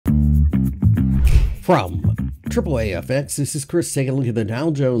From AAAFx, this is Chris taking a look at the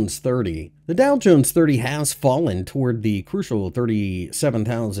Dow Jones 30. The Dow Jones 30 has fallen toward the crucial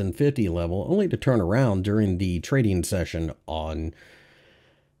 37,050 level, only to turn around during the trading session on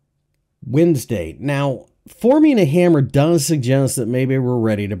Wednesday. Now, forming a hammer does suggest that maybe we're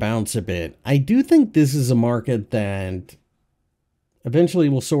ready to bounce a bit. I do think this is a market that eventually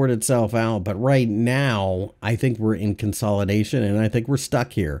will sort itself out, but right now, I think we're in consolidation, and I think we're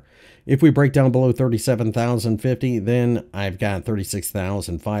stuck here. If we break down below 37,050, then I've got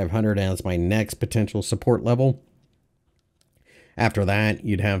 36,500 as my next potential support level. After that,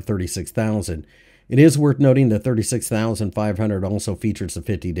 you'd have 36,000. It is worth noting that 36,500 also features the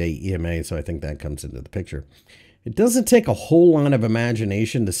 50-day EMA, so I think that comes into the picture. It doesn't take a whole lot of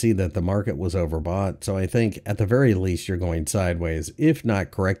imagination to see that the market was overbought, so I think at the very least you're going sideways, if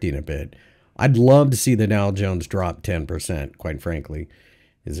not correcting a bit. I'd love to see the Dow Jones drop 10%, quite frankly.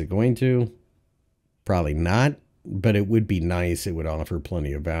 Is it going to? Probably not, but it would be nice. It would offer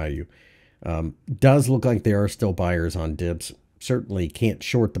plenty of value. Does look like there are still buyers on dips. Certainly can't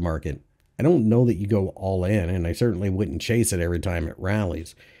short the market. I don't know that you go all in, and I certainly wouldn't chase it every time it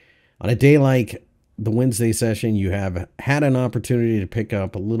rallies. On a day like the Wednesday session, you have had an opportunity to pick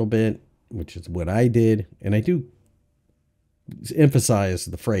up a little bit, which is what I did. And I do emphasize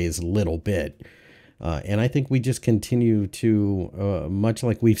the phrase little bit. And I think we just continue to, much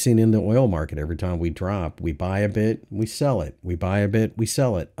like we've seen in the oil market, every time we drop, we buy a bit, we sell it. We buy a bit, we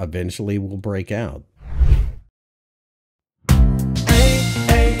sell it. Eventually we'll break out.